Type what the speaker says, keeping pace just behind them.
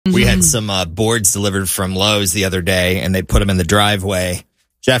We had some boards delivered from Lowe's the other day, and they put them in the driveway.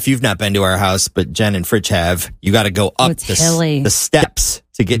 Jeff, you've not been to our house, but Jen and Fritch have. You got to go up the steps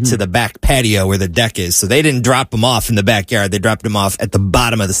to get to the back patio where the deck is. So they didn't drop them off in the backyard. They dropped them off at the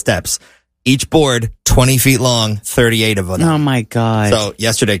bottom of the steps. Each board, 20 feet long, 38 of them. Oh, my God. So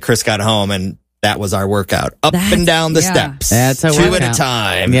yesterday, Chris got home, and that was our workout. Up and down the steps. That's a Two workout. at a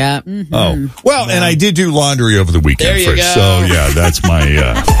time. Yeah. Mm-hmm. Oh, well, and I did do laundry over the weekend. There you go. So, yeah, that's my...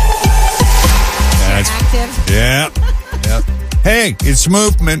 active. Yeah. Hey, it's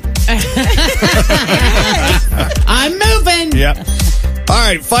movement. I'm moving. Yep. All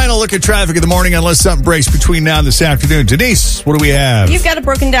right, final look at traffic in the morning, unless something breaks between now and this afternoon. Denise, what do we have? You've got a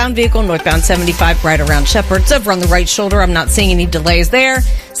broken down vehicle northbound 75 right around Shepherd's over on the right shoulder. I'm not seeing any delays there.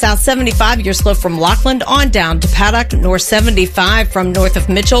 South 75, you're slow from Lockland on down to Paddock. North 75 from north of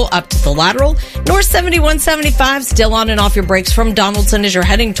Mitchell up to the lateral. North 7175 still on and off your brakes from Donaldson as you're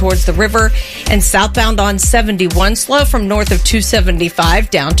heading towards the river. And southbound on 71 slow from north of 275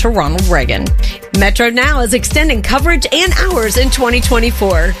 down to Ronald Reagan. Metro now is extending coverage and hours in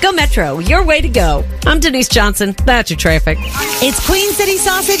 2024. Go Metro, your way to go. I'm Denise Johnson. That's your traffic. It's Queen City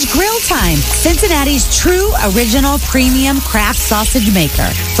Sausage Grill time. Cincinnati's true original premium craft sausage maker.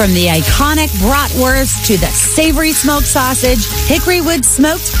 From the iconic bratwurst to the savory smoked sausage, hickory wood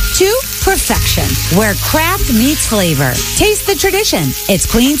smoked to perfection, where craft meets flavor. Taste the tradition. It's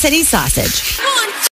Queen City Sausage.